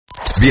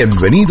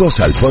Bienvenidos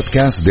al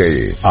podcast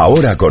de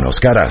Ahora con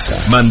Oscar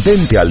Haza.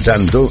 Mantente al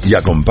tanto y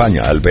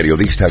acompaña al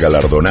periodista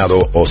galardonado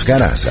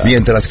Oscar Haza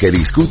mientras que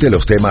discute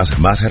los temas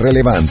más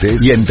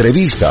relevantes y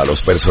entrevista a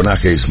los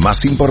personajes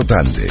más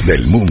importantes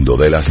del mundo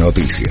de las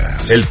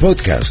noticias. El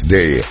podcast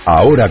de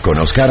Ahora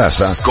con Oscar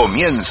Haza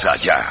comienza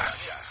ya.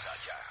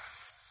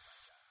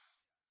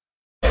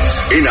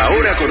 En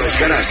Ahora con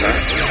Oscar Haza,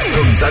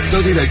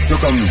 contacto directo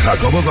con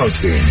Jacobo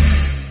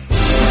Goldstein.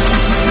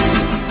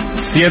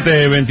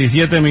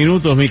 7:27,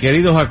 mi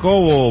querido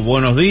Jacobo,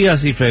 buenos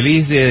días y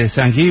feliz de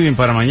Thanksgiving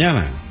para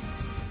mañana.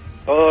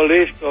 Todo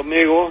listo,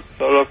 amigo,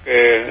 solo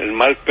que el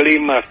mal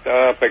clima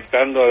está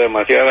afectando a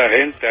demasiada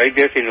gente. Hay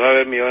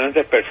 19 millones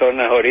de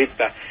personas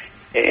ahorita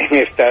en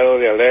estado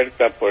de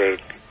alerta por el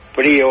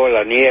frío,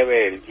 la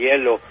nieve, el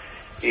hielo,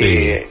 sí.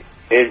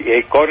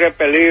 y corre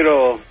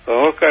peligro,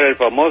 don Oscar, el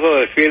famoso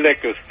desfile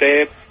que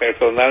usted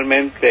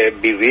personalmente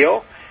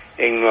vivió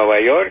en Nueva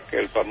York,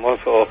 el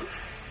famoso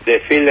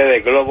desfile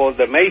de globos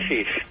de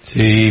Macy's.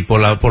 Sí,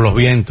 por los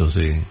vientos,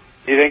 sí.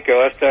 Dicen que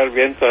va a estar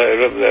viento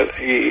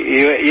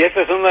y ese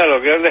es uno de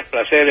los grandes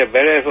placeres,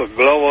 ver esos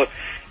globos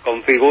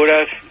con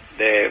figuras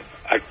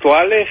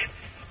actuales,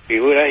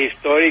 figuras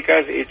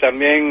históricas y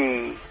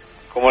también,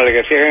 como le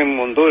decían en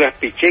Honduras,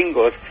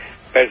 pichingos,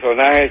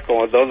 personajes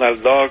como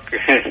Donald Duck,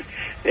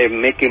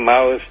 Mickey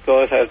Mouse,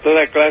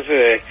 toda clase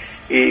de...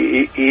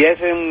 Y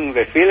es un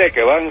desfile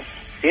que van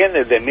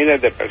cientos de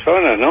miles de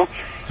personas, ¿no?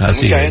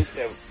 Así Mucha es.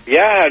 gente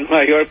viaja a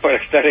Nueva York para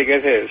estar en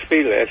ese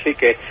desfile, así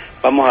que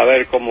vamos a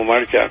ver cómo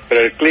marcha.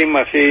 Pero el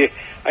clima sí,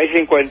 hay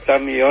 50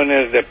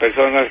 millones de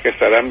personas que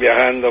estarán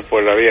viajando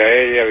por la vía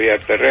aérea, vía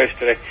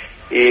terrestre,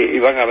 y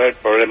van a haber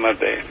problemas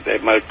de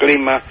mal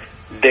clima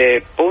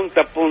de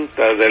punta a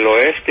punta, del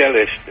oeste al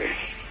este.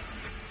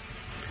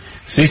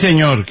 Sí,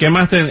 señor. ¿Qué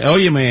más?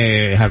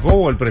 Óyeme,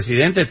 Jacobo, el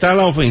presidente está a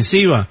la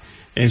ofensiva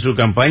en su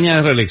campaña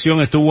de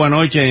reelección. Estuvo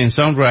anoche en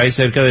Sunrise,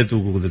 cerca de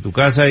tu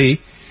casa ahí,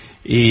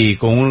 y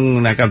con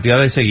una cantidad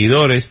de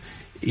seguidores,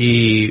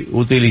 y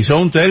utilizó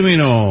un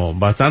término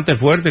bastante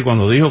fuerte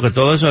cuando dijo que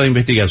todo eso de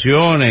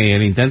investigaciones y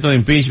el intento de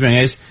impeachment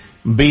es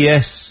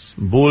BS,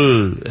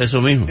 bull,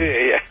 eso mismo. Sí,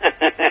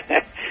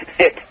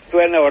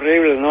 suena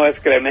horrible, no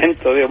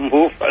excremento de un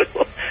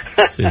búfalo.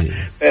 Sí.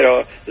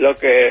 Pero lo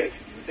que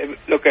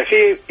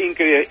sí,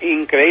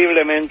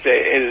 increíblemente,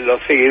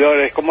 los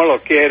seguidores, cómo lo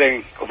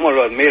quieren, cómo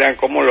lo admiran,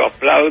 cómo lo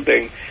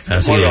aplauden,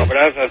 cómo lo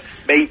abrazan.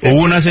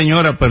 Hubo una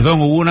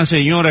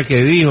señora que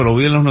dijo, lo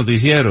vi en los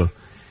noticieros,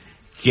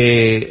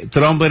 que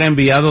Trump era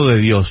enviado de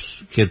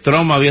Dios, que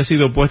Trump había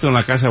sido puesto en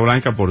la Casa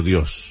Blanca por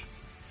Dios.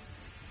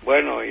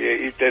 Bueno,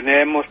 y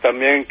tenemos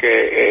también que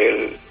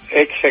el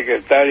ex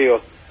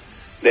secretario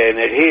de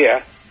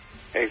Energía,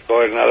 el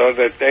gobernador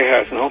de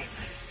Texas, ¿no?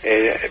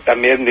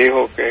 También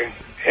dijo que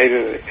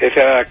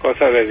esa era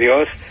cosa de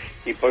Dios,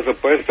 y por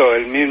supuesto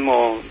el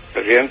mismo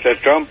presidente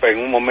Trump en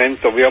un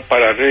momento vio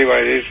para arriba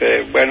y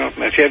dice, bueno,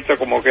 me siento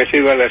como que he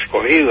sido el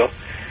escogido,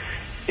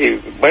 y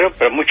bueno,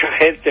 pero mucha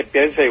gente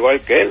piensa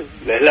igual que él,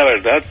 es la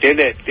verdad,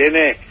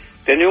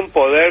 tiene un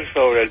poder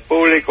sobre el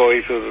público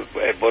y sus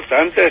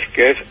votantes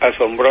que es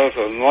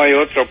asombroso. No hay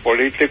otro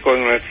político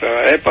en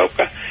nuestra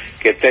época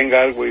que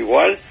tenga algo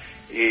igual,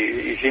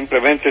 y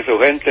simplemente su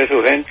gente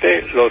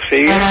lo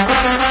sigue de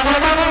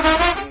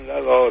un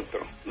lado a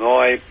otro.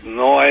 No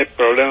hay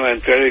problema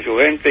entre él y su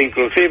gente,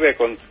 inclusive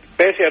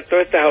pese a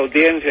todas estas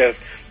audiencias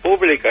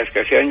públicas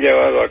que se han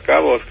llevado a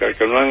cabo, Oscar,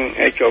 que no han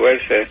hecho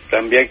verse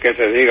tan bien que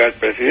se diga al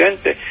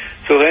presidente,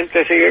 su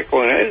gente sigue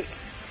con él.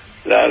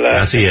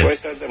 Las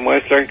encuestas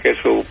demuestran que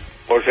su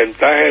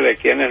porcentaje de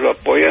quienes lo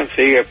apoyan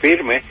sigue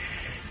firme,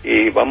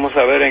 y vamos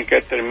a ver en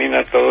qué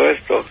termina todo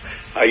esto.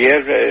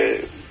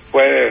 Ayer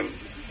fue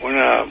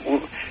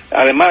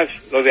además,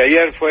 lo de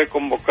ayer fue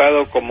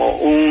convocado como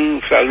un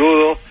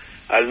saludo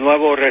al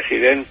nuevo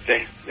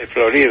residente de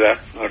Florida.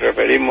 Nos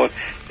referimos,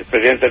 el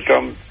presidente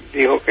Trump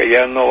dijo que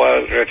ya no va a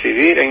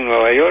residir en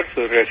Nueva York,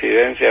 su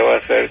residencia va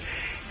a ser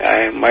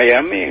en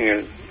Miami,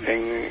 en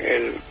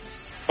el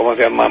 ¿cómo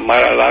se llama?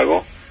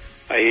 Mar-a-Lago,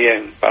 ahí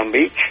en Palm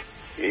Beach,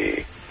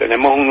 y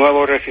tenemos un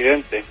nuevo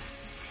residente.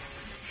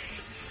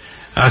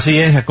 Así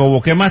es,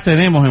 Jacobo. ¿Qué más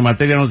tenemos en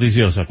materia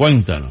noticiosa?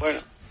 Cuéntanos. Bueno,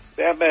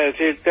 déjame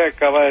decirte,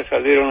 acaba de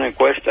salir una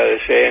encuesta de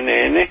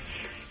CNN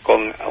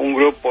con un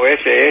grupo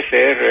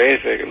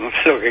SSRS, que no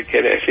sé lo que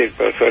quiere decir,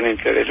 pero suena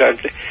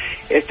interesante.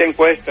 Esta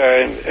encuesta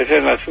es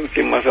en las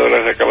últimas horas,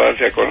 acaba de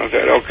darse a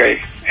conocer. Ok,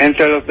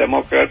 entre los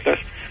demócratas,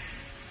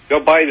 Joe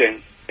Biden,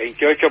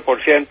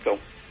 28%,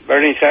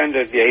 Bernie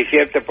Sanders,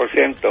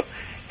 17%,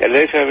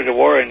 Elizabeth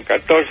Warren,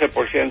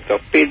 14%,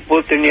 Pete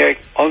Buttigieg,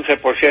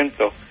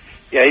 11%,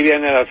 y ahí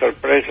viene la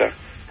sorpresa,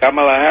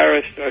 Kamala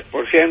Harris,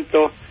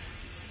 3%,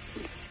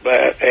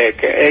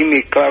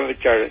 Amy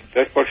Klobuchar,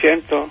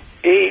 3%,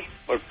 y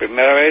por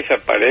primera vez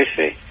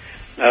aparece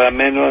nada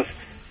menos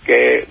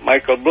que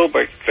Michael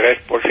Bloomberg,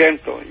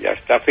 3%, ya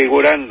está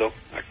figurando,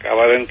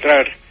 acaba de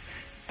entrar,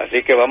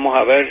 así que vamos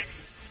a ver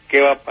qué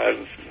va a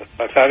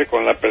pasar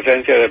con la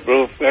presencia de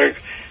Bloomberg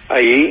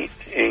ahí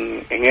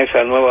en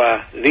esa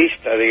nueva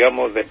lista,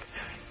 digamos, de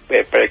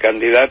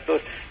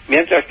precandidatos,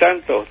 Mientras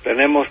tanto,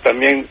 tenemos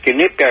también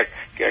Quinnipiac,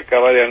 que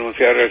acaba de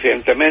anunciar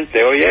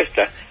recientemente, hoy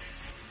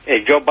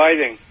Joe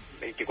Biden,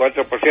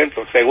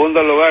 24%.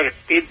 Segundo lugar,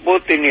 Pete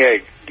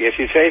Buttigieg,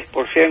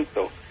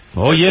 16%.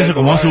 Oye, eso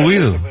cómo ha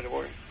subido.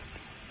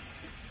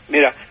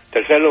 Mira,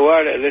 tercer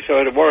lugar,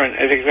 Elizabeth Warren,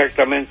 es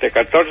exactamente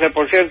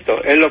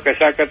 14%. Es lo que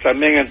saca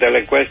también de la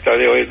encuesta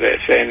de hoy de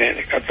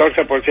CNN.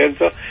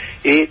 14%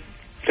 y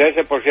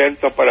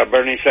 13% para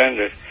Bernie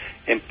Sanders.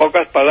 En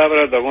pocas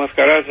palabras, don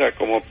Oscar Haza,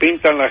 como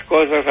pintan las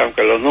cosas,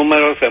 aunque los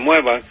números se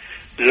muevan,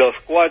 los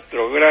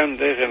cuatro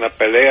grandes en la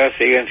pelea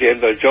siguen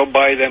siendo Joe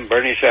Biden,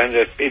 Bernie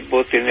Sanders, Pete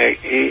Buttigieg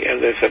y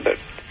Elizabeth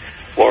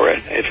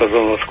Warren. Esos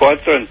son los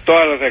cuatro. En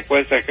todas las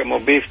encuestas que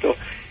hemos visto,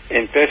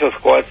 entre esos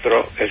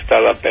cuatro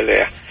está la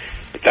pelea.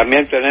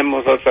 También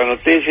tenemos otra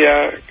noticia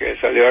que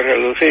salió a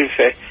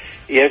relucirse,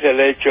 y es el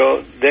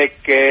hecho de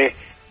que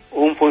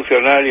un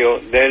funcionario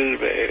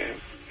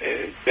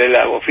de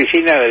la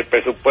oficina del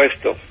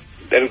presupuesto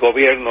del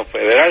gobierno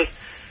federal,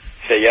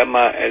 se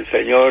llama el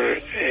señor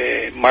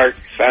Mark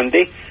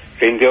Sandy,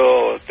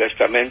 rindió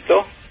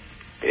testamento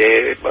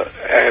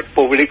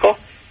público,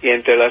 y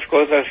entre las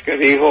cosas que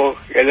dijo,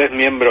 él es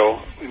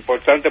miembro,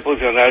 importante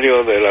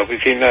funcionario de la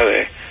oficina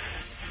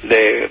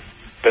de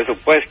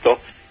presupuesto.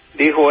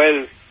 Dijo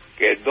él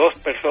que 2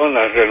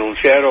 personas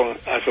renunciaron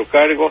a su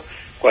cargo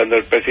cuando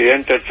el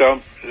presidente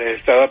Trump le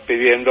estaba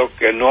pidiendo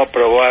que no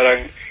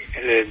aprobaran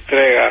la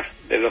entrega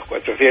de los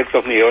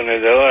 $400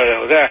 millones.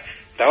 O sea,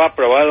 estaba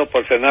aprobado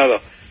por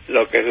Senado.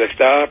 Lo que le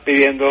estaba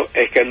pidiendo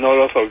es que no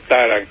lo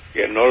soltaran,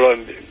 que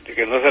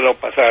no se lo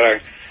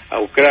pasaran a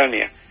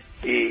Ucrania.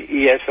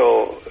 Y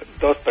eso,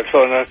 2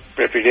 personas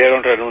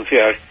prefirieron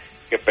renunciar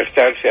que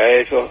prestarse a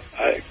eso.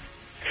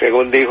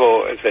 Según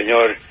dijo el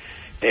señor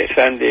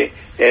Sandy,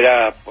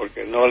 era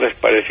porque no les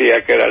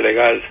parecía que era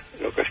legal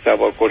lo que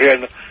estaba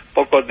ocurriendo.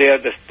 Pocos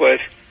días después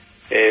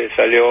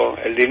salió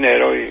el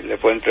dinero y le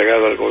fue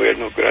entregado al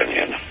gobierno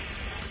ucraniano.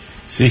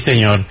 Sí,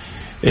 señor.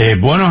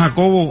 Bueno,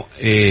 Jacobo,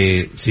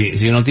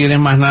 si no tienes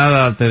más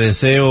nada, te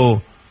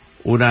deseo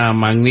una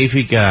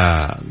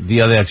magnífica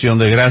Día de Acción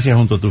de Gracias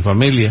junto a tu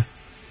familia.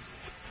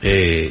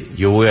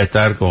 Yo voy a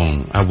estar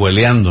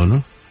abueleando,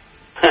 ¿no?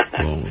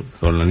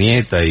 con la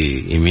nieta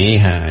y mi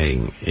hija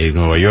en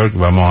Nueva York.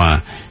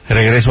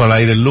 Regreso al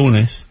aire el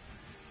lunes,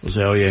 o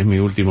sea, hoy es mi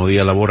último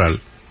día laboral,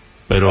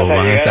 pero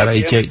van a estar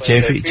ahí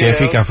Chef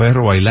y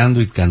Caferro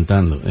bailando y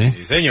cantando,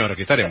 Sí, señor,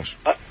 aquí estaremos.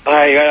 ¿Va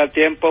a llegar a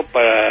tiempo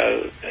para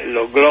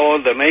los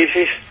globos de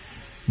Macy's?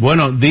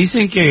 Bueno,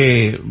 dicen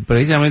que,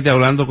 precisamente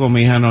hablando con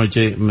mi hija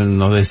anoche,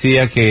 nos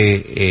decía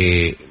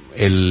que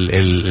el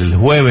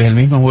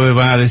mismo jueves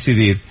van a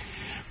decidir,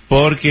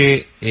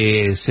 porque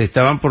se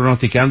estaban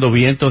pronosticando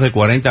vientos de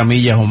 40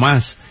 millas o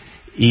más,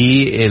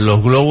 y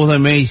los globos de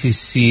Macy's,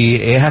 si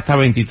es hasta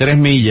 23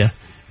 millas,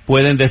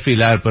 pueden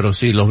desfilar, pero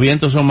si los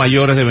vientos son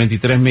mayores de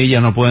 23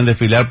 millas no pueden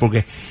desfilar,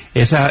 porque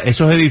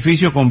esos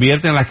edificios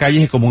convierten las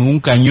calles como en un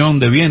cañón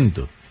de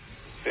viento.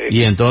 Sí.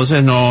 Y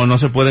entonces no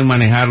se pueden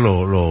manejar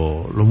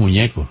los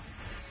muñecos.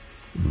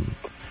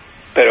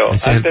 Pero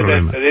antes de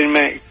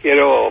despedirme,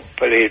 quiero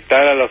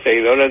felicitar a los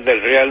seguidores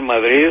del Real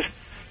Madrid.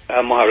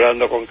 Estábamos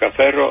hablando con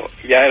Caferro,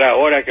 ya era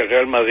hora que el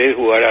Real Madrid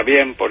jugara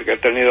bien porque ha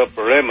tenido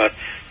problemas,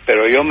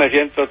 pero yo me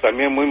siento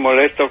también muy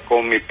molesto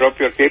con mi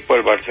propio equipo,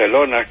 el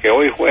Barcelona, que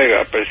hoy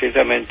juega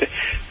precisamente,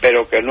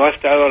 pero que no ha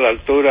estado a la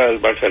altura del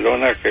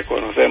Barcelona que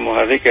conocemos.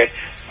 Así que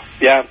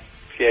ya,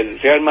 si el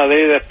Real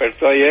Madrid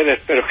despertó ayer,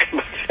 espero que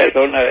el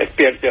Barcelona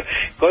despierte.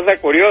 Cosa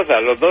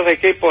curiosa, los dos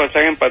equipos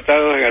están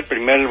empatados en el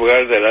primer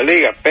lugar de la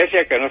liga,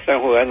 pese a que no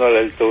están jugando a la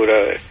altura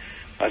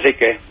así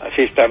que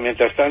así está.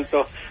 Mientras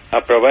tanto,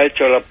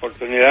 aprovecho la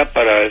oportunidad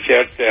para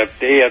desearte a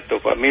ti y a tu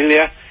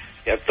familia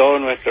y a todos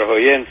nuestros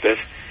oyentes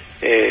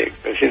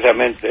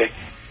precisamente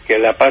que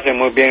la pasen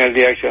muy bien el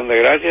Día de Acción de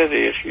Gracias,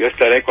 y yo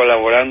estaré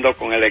colaborando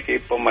con el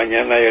equipo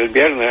mañana y el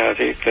viernes,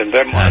 así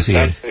tendremos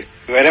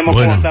veremos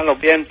cómo están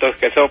los vientos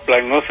que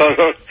soplan, no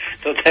solo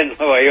los de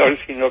Nueva York,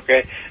 sino que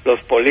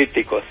los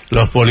políticos.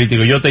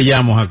 Yo te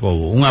llamo,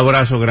 Jacobo. Un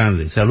abrazo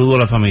grande, saludo a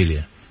la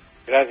familia.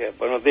 Gracias,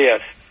 buenos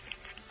días.